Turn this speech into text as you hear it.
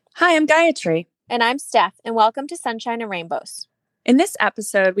Hi, I'm Gayatri. And I'm Steph, and welcome to Sunshine and Rainbows. In this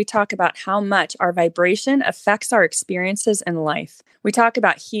episode, we talk about how much our vibration affects our experiences in life. We talk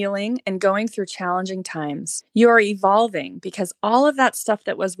about healing and going through challenging times. You are evolving because all of that stuff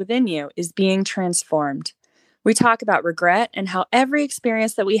that was within you is being transformed. We talk about regret and how every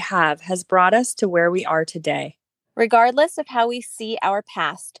experience that we have has brought us to where we are today. Regardless of how we see our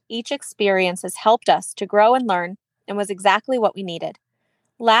past, each experience has helped us to grow and learn and was exactly what we needed.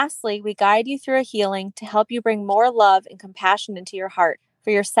 Lastly, we guide you through a healing to help you bring more love and compassion into your heart for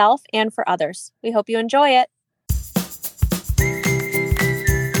yourself and for others. We hope you enjoy it.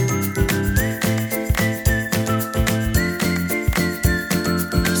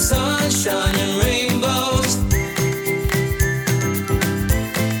 Sunshine and rainbows.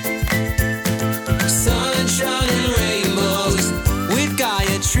 Sunshine and rainbows with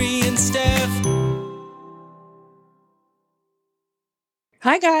Gayatri and Steph.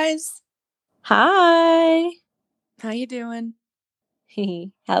 Hi, guys. Hi. How you doing?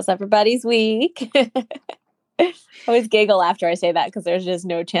 How's everybody's week? I always giggle after I say that because there's just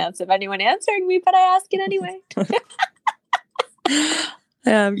no chance of anyone answering me, but I ask it anyway.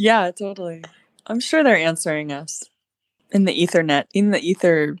 Yeah, totally. I'm sure they're answering us in the Ethernet, in the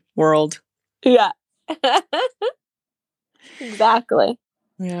ether world. Yeah. Exactly.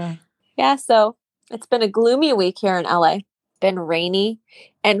 Yeah. Yeah, so it's been a gloomy week here in LA. Been rainy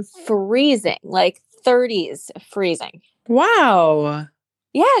and freezing, like 30s freezing. Wow.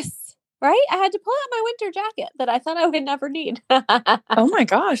 Yes, right? I had to pull out my winter jacket that I thought I would never need. Oh my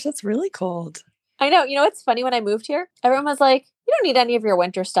gosh, that's really cold. I know. You know, it's funny when I moved here, everyone was like, you don't need any of your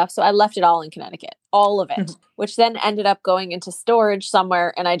winter stuff. So I left it all in Connecticut, all of it, which then ended up going into storage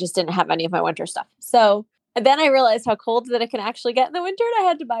somewhere. And I just didn't have any of my winter stuff. So and then I realized how cold that it can actually get in the winter. And I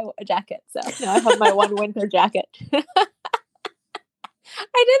had to buy a jacket. So now I have my one winter jacket.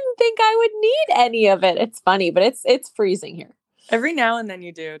 I didn't think I would need any of it. It's funny, but it's freezing here. Every now and then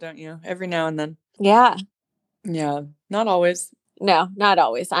you do, don't you? Every now and then. Yeah. Yeah. Not always. No, not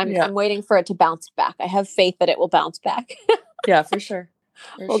always. I'm waiting for it to bounce back. I have faith that it will bounce back. Yeah, for sure.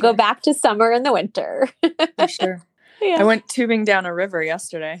 We'll go back to summer and the winter. For sure. Yeah. I went tubing down a river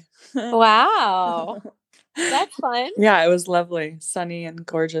yesterday. Wow. That's fun. Yeah, it was lovely. Sunny and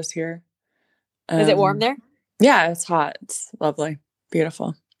gorgeous here. Is it warm there? Yeah, it's hot. It's lovely.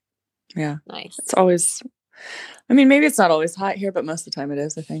 Beautiful. Yeah. Nice. It's always, I mean, maybe it's not always hot here, but most of the time it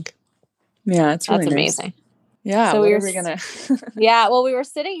is, I think. Yeah, it's really amazing. Yeah. So what are we gonna? Yeah. Well, we were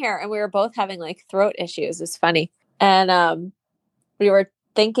sitting here and we were both having like throat issues. It's funny. And we were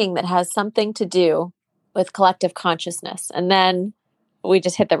thinking that has something to do with collective consciousness. And then we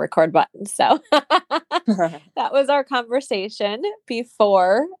just hit the record button. So that was our conversation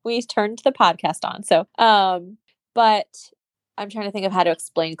before we turned the podcast on. So, but I'm trying to think of how to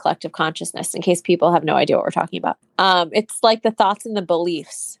explain collective consciousness in case people have no idea what we're talking about. It's like the thoughts and the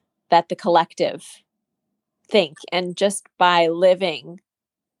beliefs that the collective think. And just by living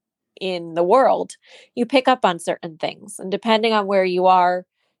in the world, you pick up on certain things. And depending on where you are,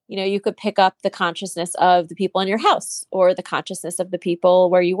 you know, you could pick up the consciousness of the people in your house or the consciousness of the people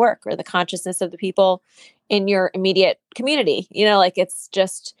where you work or the consciousness of the people in your immediate community. You know, like it's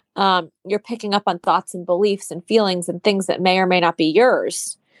just, you're picking up on thoughts and beliefs and feelings and things that may or may not be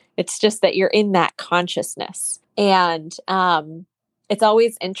yours. It's just that you're in that consciousness. And it's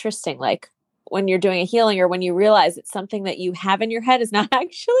always interesting, like when you're doing a healing or when you realize it's something that you have in your head is not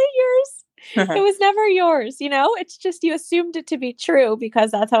actually yours. It was never yours, you know? It's just you assumed it to be true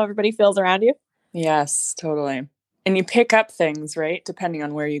because that's how everybody feels around you. Yes, totally. And you pick up things, right? Depending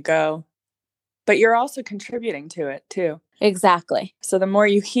on where you go. But you're also contributing to it too. Exactly. So the more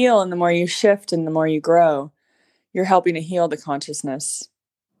you heal and the more you shift and the more you grow, you're helping to heal the consciousness,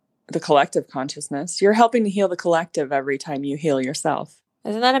 the collective consciousness. You're helping to heal the collective every time you heal yourself.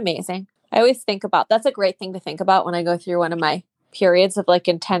 Isn't that amazing? I always think about, that's a great thing to think about when I go through one of my periods of like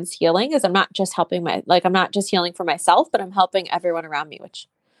intense healing is I'm not just helping I'm not just healing for myself, but I'm helping everyone around me, which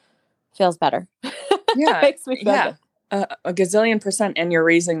feels better. Yeah. Makes me feel good. A gazillion %. And you're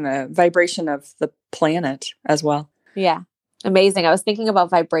raising the vibration of the planet as well. Yeah. Amazing. I was thinking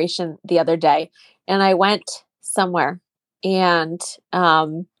about vibration the other day and I went somewhere and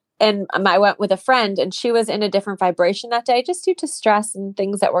I went with a friend and she was in a different vibration that day just due to stress and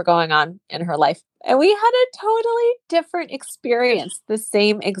things that were going on in her life. And we had a totally different experience, the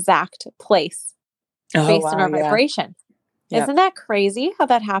same exact place based on our vibration. Yeah. Isn't that crazy how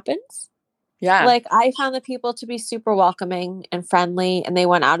that happens? Yeah. Like I found the people to be super welcoming and friendly and they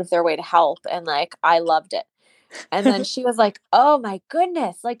went out of their way to help. And like, I loved it. And then she was like, oh my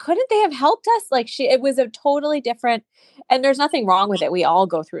goodness, like, couldn't they have helped us? Like it was a totally different, and there's nothing wrong with it. We all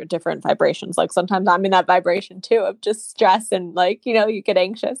go through different vibrations. Like sometimes I'm in that vibration too of just stress and like, you get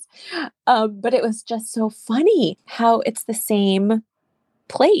anxious. But it was just so funny how it's the same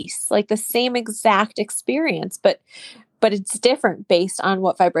place, like the same exact experience, but it's different based on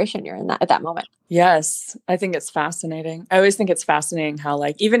what vibration you're in at that moment. Yes, I think it's fascinating. I always think it's fascinating how,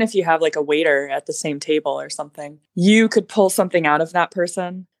 like, even if you have like a waiter at the same table or something, you could pull something out of that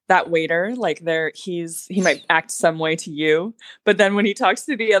person, that waiter, like he might act some way to you, but then when he talks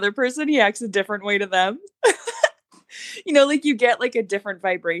to the other person, he acts a different way to them. Like you get like a different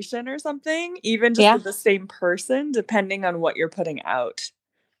vibration or something, even just with the same person, depending on what you're putting out.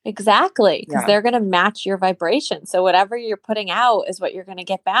 Exactly. Because they're going to match your vibration. So whatever you're putting out is what you're going to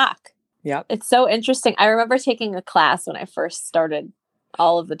get back. Yeah. It's so interesting. I remember taking a class when I first started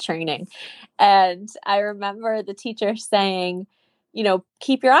all of the training. And I remember the teacher saying,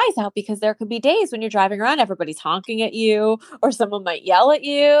 keep your eyes out because there could be days when you're driving around, everybody's honking at you or someone might yell at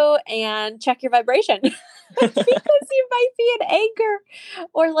you, and check your vibration because you might be in anger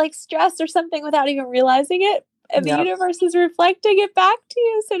or like stress or something without even realizing it. And the universe is reflecting it back to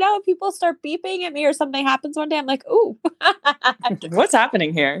you. So now when people start beeping at me or something happens one day, I'm like, ooh. What's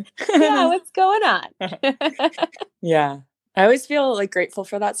happening here? Yeah, what's going on? Yeah. I always feel like grateful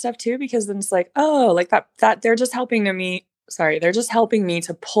for that stuff too, because then it's like, oh, like that they're just helping me. Sorry, they're just helping me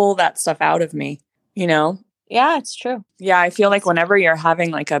to pull that stuff out of me, Yeah, it's true. Yeah, I feel like whenever you're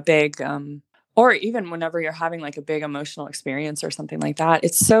having like a big or even whenever you're having like a big emotional experience or something like that,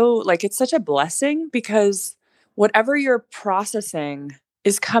 it's such a blessing because whatever you're processing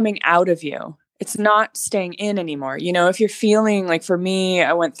is coming out of you. It's not staying in anymore. If you're feeling like, for me,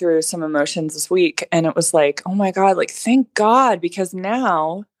 I went through some emotions this week and it was like, oh my God, like, thank God, because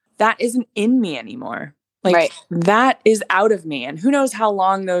now that isn't in me anymore. Like that is out of me. And who knows how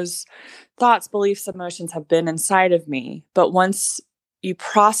long those thoughts, beliefs, emotions have been inside of me. But once you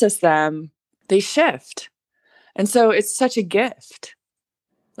process them, they shift. And so it's such a gift.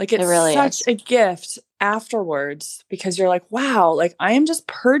 Like it's really such a gift afterwards because you're like, wow, like I am just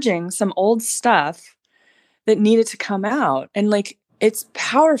purging some old stuff that needed to come out. And like, it's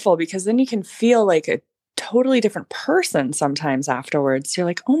powerful because then you can feel like a totally different person sometimes afterwards. You're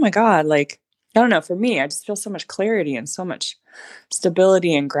like, oh my God, like, I don't know, for me, I just feel so much clarity and so much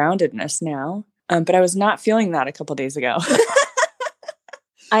stability and groundedness now. But I was not feeling that a couple days ago.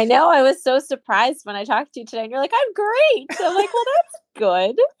 I know. I was so surprised when I talked to you today and you're like, I'm great. So I'm like, well, that's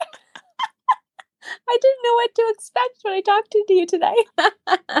good. I didn't know what to expect when I talked to you today.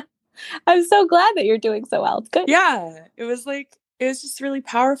 I'm so glad that you're doing so well. It's good. Yeah. It was just really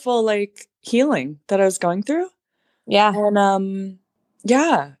powerful, like healing that I was going through. Yeah. And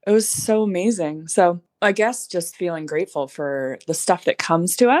yeah, it was so amazing. So I guess just feeling grateful for the stuff that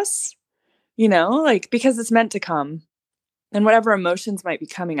comes to us, like because it's meant to come. And whatever emotions might be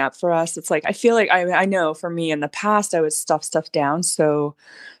coming up for us, it's like, I feel like I know for me in the past, I would stuff stuff down so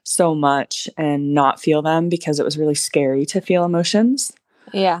much and not feel them because it was really scary to feel emotions.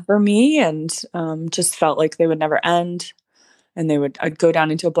 Yeah. For me, and just felt like they would never end and I'd go down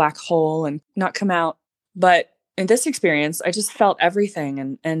into a black hole and not come out. But in this experience, I just felt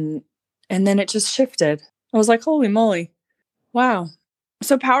everything and then it just shifted. I was like, holy moly. Wow.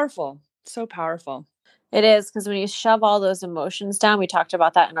 So powerful. So powerful. It is, because when you shove all those emotions down, we talked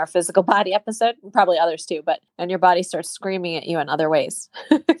about that in our physical body episode, and probably others too, and your body starts screaming at you in other ways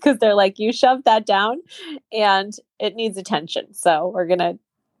because they're like, you shoved that down and it needs attention. So we're going to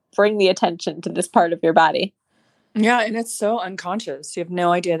bring the attention to this part of your body. Yeah. And it's so unconscious. You have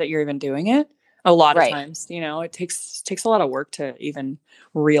no idea that you're even doing it. A lot of times, it takes a lot of work to even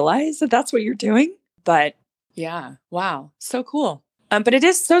realize that that's what you're doing. But yeah, wow. So cool. But it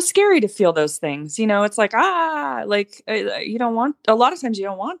is so scary to feel those things. It's like, you don't want, a lot of times you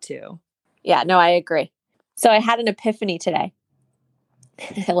don't want to. Yeah, no, I agree. So I had an epiphany today.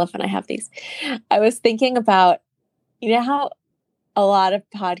 I love when I have these. I was thinking about, how a lot of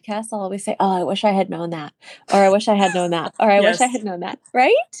podcasts, I'll always say, oh, I wish I had known that. Or I wish I had known that. Or I wish I had known that.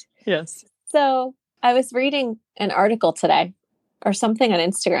 Right? Yes. So I was reading an article today or something on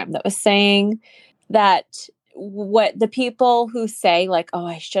Instagram that was saying that what the people who say like, oh,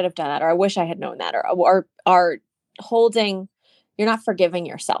 I should have done that, or I wish I had known that, or are holding, you're not forgiving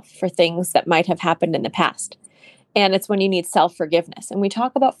yourself for things that might have happened in the past. And it's when you need self-forgiveness. And we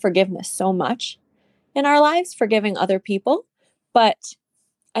talk about forgiveness so much in our lives, forgiving other people, but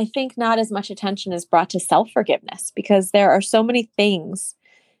I think not as much attention is brought to self-forgiveness because there are so many things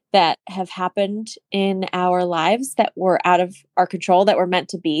that have happened in our lives that were out of our control, that were meant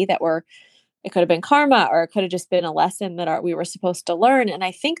to be, that were it could have been karma, or it could have just been a lesson that we were supposed to learn. And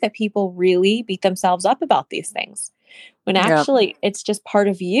I think that people really beat themselves up about these things when Yeah. actually it's just part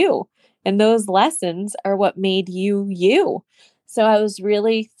of you. And those lessons are what made you you. So I was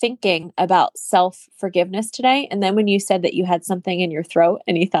really thinking about self-forgiveness today. And then when you said that you had something in your throat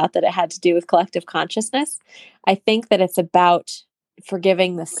and you thought that it had to do with collective consciousness, I think that it's about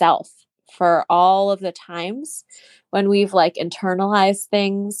forgiving the self for all of the times when we've like internalized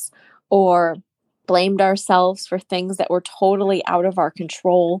things or blamed ourselves for things that were totally out of our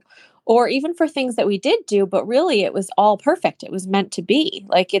control, or even for things that we did do, but really it was all perfect. It was meant to be.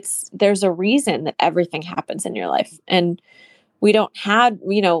 Like there's a reason that everything happens in your life. And we don't have,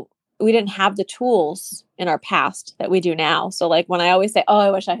 we didn't have the tools in our past that we do now. So like when I always say, oh,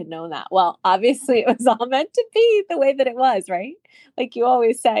 I wish I had known that. Well, obviously it was all meant to be the way that it was, right? Like you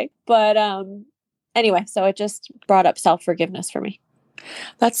always say. But anyway, so it just brought up self-forgiveness for me.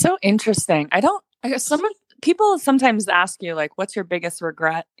 That's so interesting. I guess people sometimes ask you like, what's your biggest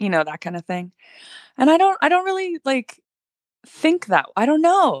regret? That kind of thing. And I don't really like think that. I don't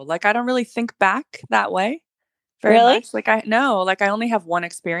know. Like, I don't really think back that way very Really? much. Like I only have one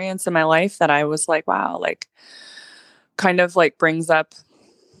experience in my life that I was like, wow, like kind of like brings up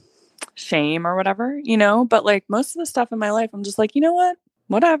shame or whatever, but like most of the stuff in my life, I'm just like, you know what?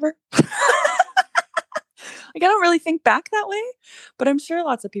 Whatever. Like, I don't really think back that way, but I'm sure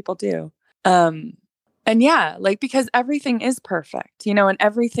lots of people do. And yeah, like, because everything is perfect, and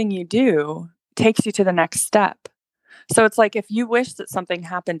everything you do takes you to the next step. So it's like, if you wish that something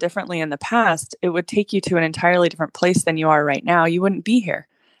happened differently in the past, it would take you to an entirely different place than you are right now. You wouldn't be here.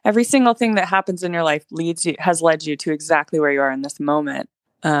 Every single thing that happens in your life has led you to exactly where you are in this moment.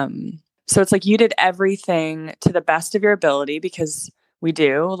 So it's like you did everything to the best of your ability, because we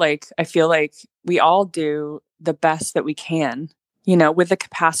do. Like, I feel like we all do the best that we can, with the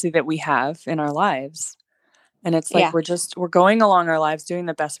capacity that we have in our lives. And it's like, we're going along our lives doing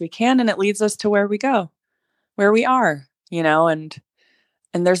the best we can. And it leads us to where we are, and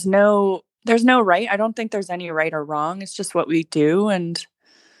there's no right. I don't think there's any right or wrong. It's just what we do. And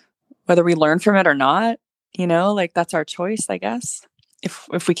whether we learn from it or not, like that's our choice, I guess,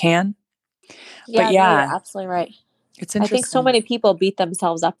 if we can. Yeah, but yeah, no, you're absolutely right. it's interesting. I think so many people beat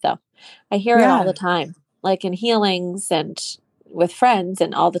themselves up though. I hear it all the time, like in healings and with friends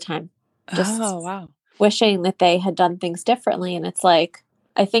and all the time. Just wow. Wishing that they had done things differently. And it's like,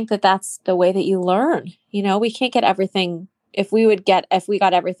 I think that that's the way that you learn. We can't get everything. If we got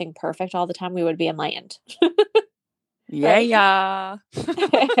everything perfect all the time, we would be enlightened. Yeah.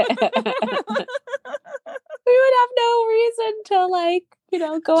 We would have no reason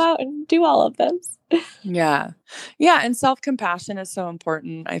to go out and do all of this. Yeah. And self-compassion is so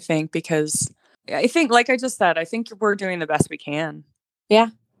important, I think, because I think, like I just said, I think we're doing the best we can. Yeah.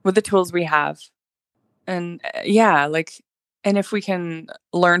 With the tools we have. And and if we can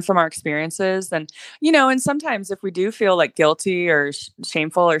learn from our experiences, then, and sometimes if we do feel like guilty or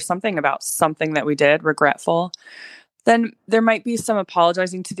shameful or something about something that we did, regretful, then there might be some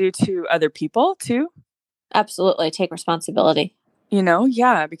apologizing to do to other people too. Absolutely. Take responsibility.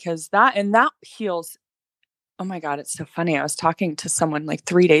 Yeah, because that heals. Oh my God, it's so funny. I was talking to someone like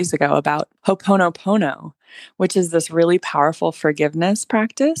 3 days ago about Ho'oponopono, which is this really powerful forgiveness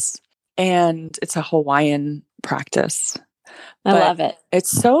practice. And it's a Hawaiian practice. I love it.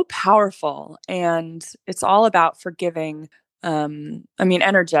 It's so powerful. And it's all about forgiving.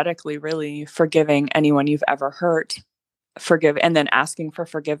 Energetically, really forgiving anyone you've ever hurt, and then asking for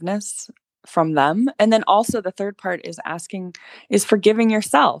forgiveness from them. And then also the third part is forgiving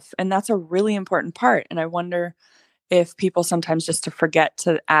yourself. And that's a really important part. And I wonder if people sometimes just to forget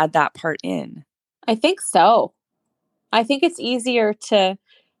to add that part in. I think so. I think it's easier to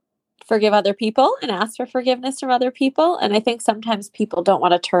forgive other people and ask for forgiveness from other people. And I think sometimes people don't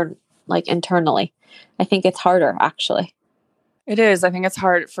want to turn internally. I think it's harder, actually. It is. I think it's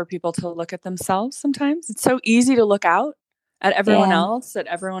hard for people to look at themselves sometimes. It's so easy to look out at everyone else,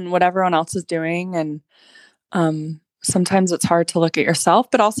 what everyone else is doing. And sometimes it's hard to look at yourself,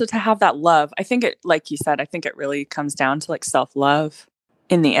 but also to have that love. I think like you said, I think it really comes down to self-love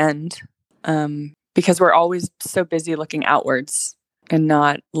in the end. Because we're always so busy looking outwards and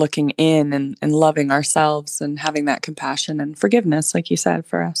not looking in and loving ourselves and having that compassion and forgiveness, like you said,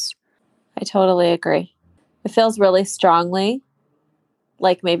 for us. I totally agree. It feels really strongly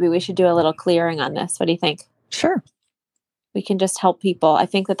like maybe we should do a little clearing on this. What do you think? Sure. We can just help people. I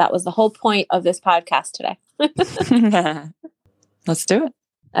think that was the whole point of this podcast today. Let's do it.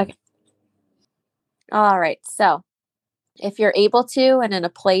 Okay. All right. So if you're able to and in a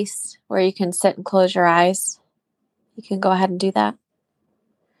place where you can sit and close your eyes, you can go ahead and do that.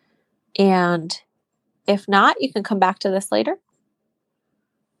 And if not, you can come back to this later.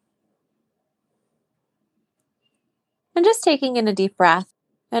 And just taking in a deep breath.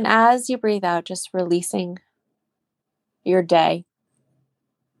 And as you breathe out, just releasing your day,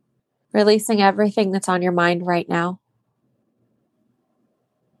 releasing everything that's on your mind right now.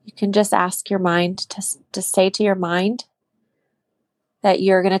 You can just ask your mind to say to your mind that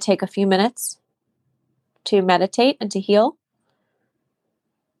you're going to take a few minutes to meditate and to heal.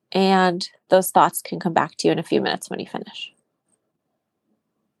 And those thoughts can come back to you in a few minutes when you finish.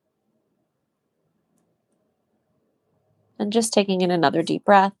 And just taking in another deep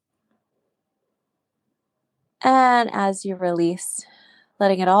breath. And as you release,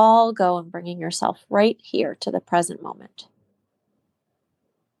 letting it all go and bringing yourself right here to the present moment.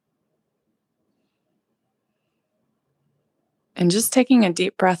 And just taking a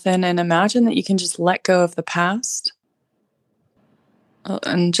deep breath in, and imagine that you can just let go of the past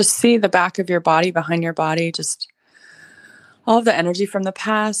and just see the back of your body, behind your body, just all of the energy from the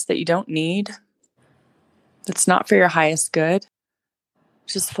past that you don't need, that's not for your highest good,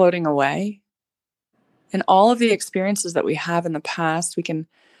 just floating away. And all of the experiences that we have in the past, we can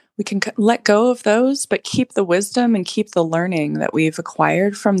let go of those, but keep the wisdom and keep the learning that we've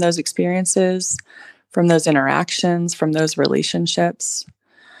acquired from those experiences, from those interactions, from those relationships.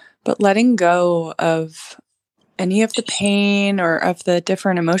 But letting go of any of the pain or of the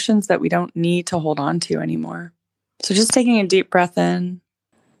different emotions that we don't need to hold on to anymore. So just taking a deep breath in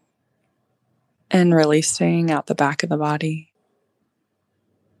and releasing out the back of the body.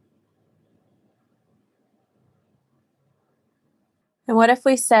 And what if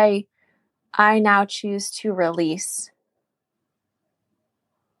we say, I now choose to release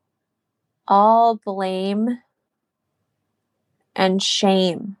all blame and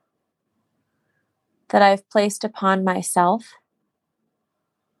shame that I've placed upon myself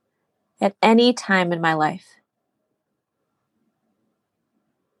at any time in my life.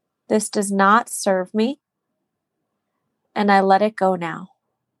 This does not serve me, and I let it go now.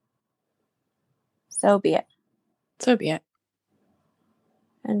 So be it. So be it.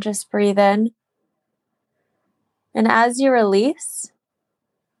 And just breathe in. And as you release,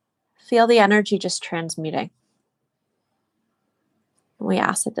 feel the energy just transmuting. We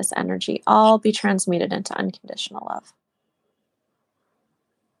ask that this energy all be transmuted into unconditional love.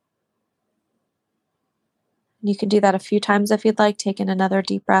 You can do that a few times if you'd like. Take in another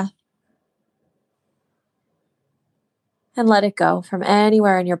deep breath. And let it go from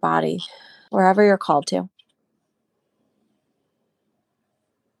anywhere in your body, wherever you're called to.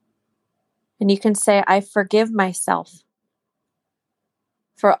 And you can say, I forgive myself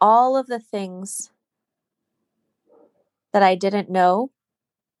for all of the things that I didn't know,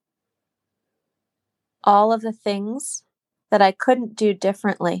 all of the things that I couldn't do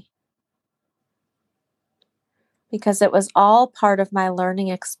differently, because it was all part of my learning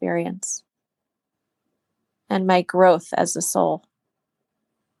experience and my growth as a soul.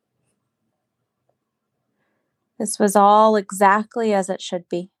 This was all exactly as it should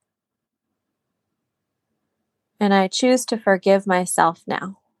be. And I choose to forgive myself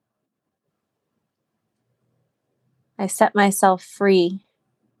now. I set myself free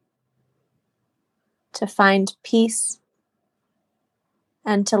to find peace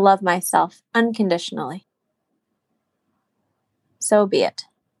and to love myself unconditionally. So be it.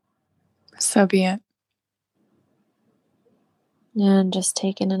 So be it. And just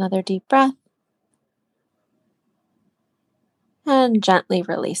take in another deep breath. And gently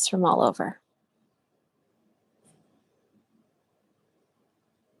release from all over.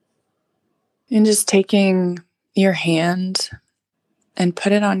 And just taking your hand and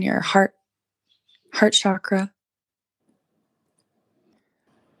put it on your heart chakra.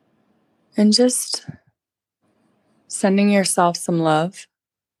 And just sending yourself some love.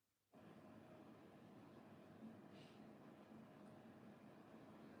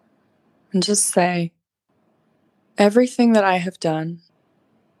 And just say, everything that I have done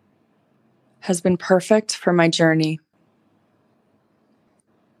has been perfect for my journey.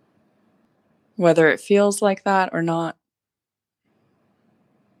 Whether it feels like that or not.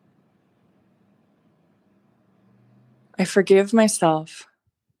 I forgive myself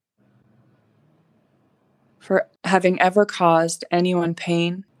for having ever caused anyone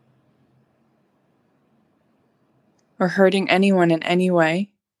pain or hurting anyone in any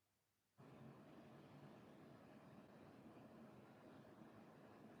way.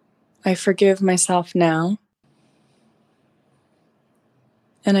 I forgive myself now,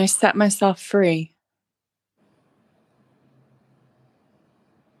 and I set myself free.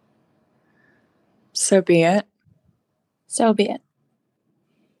 So be it. So be it.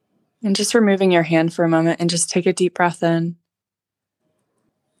 And just removing your hand for a moment and just take a deep breath in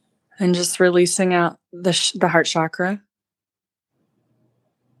and just releasing out the heart chakra.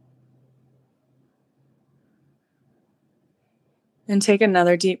 And take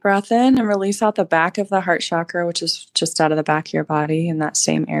another deep breath in and release out the back of the heart chakra, which is just out of the back of your body in that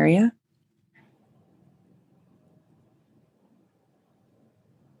same area.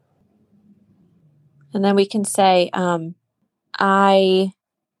 And then we can say, I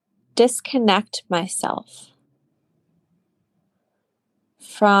disconnect myself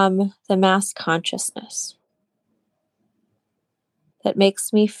from the mass consciousness that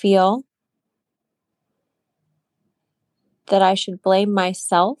makes me feel that I should blame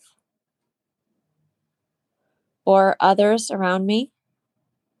myself or others around me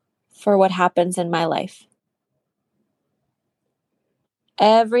for what happens in my life.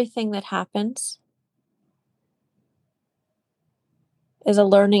 Everything that happens is a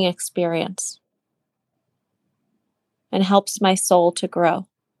learning experience and helps my soul to grow.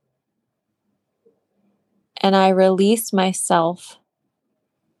 And I release myself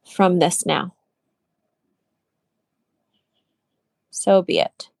from this now. So be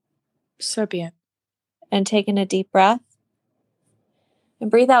it. So be it. And taking a deep breath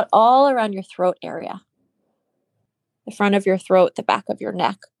and breathe out all around your throat area. The front of your throat, the back of your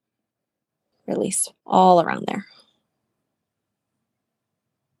neck. Release all around there.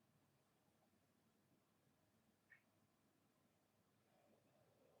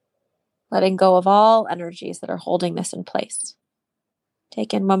 Letting go of all energies that are holding this in place.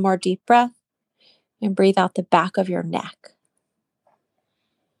 Take in one more deep breath and breathe out the back of your neck.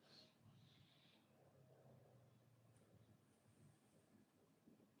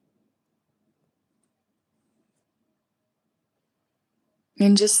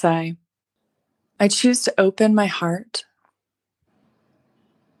 And just say, I choose to open my heart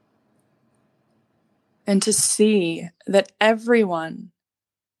and to see that everyone,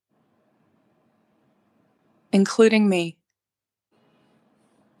 including me,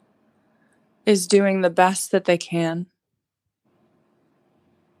 is doing the best that they can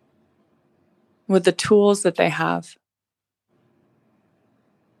with the tools that they have.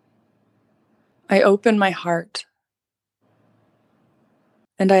 I open my heart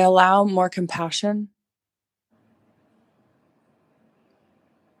and I allow more compassion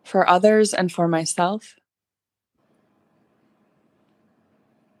for others and for myself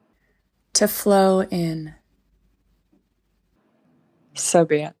to flow in. So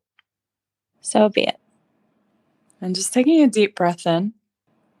be it. So be it. And just taking a deep breath in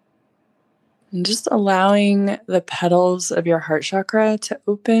and just allowing the petals of your heart chakra to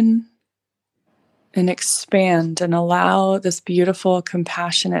open and expand and allow this beautiful,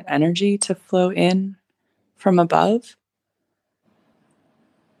 compassionate energy to flow in from above.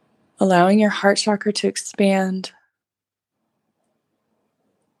 Allowing your heart chakra to expand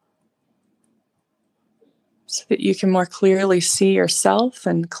so that you can more clearly see yourself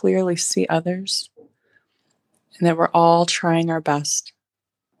and clearly see others, and that we're all trying our best.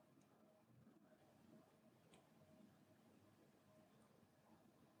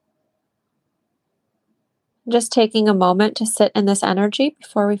 Just taking a moment to sit in this energy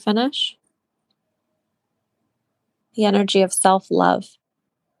before we finish. The energy of self-love.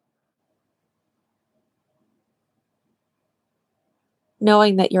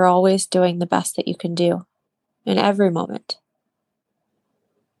 Knowing that you're always doing the best that you can do in every moment.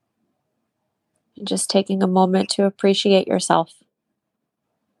 And just taking a moment to appreciate yourself.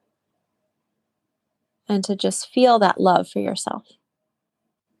 And to just feel that love for yourself.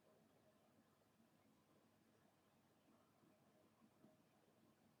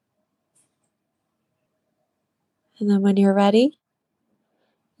 And then when you're ready,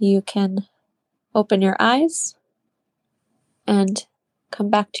 you can open your eyes and come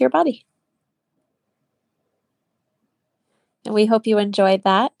back to your body. And we hope you enjoyed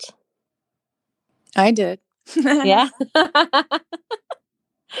that. I did. Yeah. It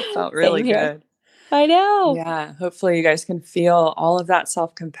felt really Same here. good. I know. Yeah, hopefully you guys can feel all of that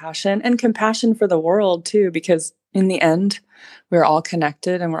self-compassion and compassion for the world too, because in the end, we're all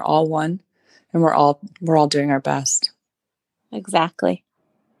connected and we're all one, and we're all doing our best. Exactly.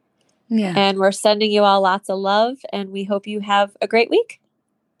 Yeah. And we're sending you all lots of love, and we hope you have a great week.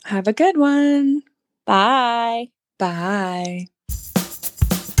 Have a good one. Bye. Bye.